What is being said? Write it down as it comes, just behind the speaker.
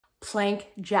plank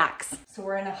jacks. So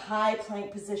we're in a high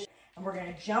plank position and we're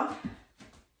gonna jump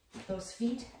those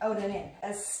feet out and in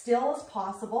as still as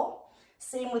possible.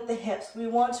 Same with the hips. We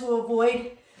want to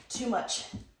avoid too much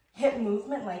hip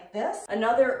movement like this.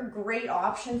 Another great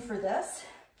option for this,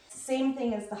 same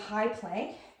thing as the high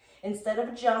plank. Instead of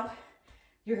a jump,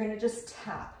 you're gonna just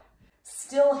tap.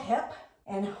 Still hip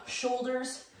and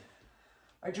shoulders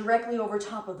are directly over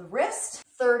top of the wrist.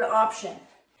 Third option,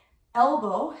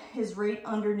 elbow is right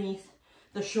underneath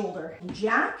the shoulder.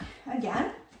 Jack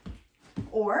again,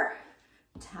 or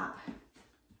tap.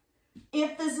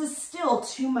 If this is still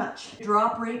too much,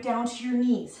 drop right down to your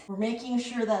knees. We're making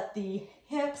sure that the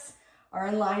hips are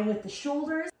in line with the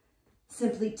shoulders.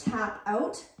 Simply tap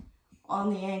out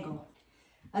on the angle.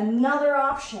 Another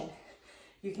option,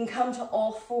 you can come to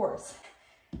all fours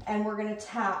and we're gonna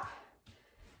tap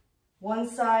one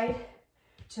side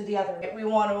to the other. We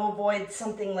want to avoid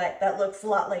something that looks a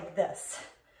lot like this.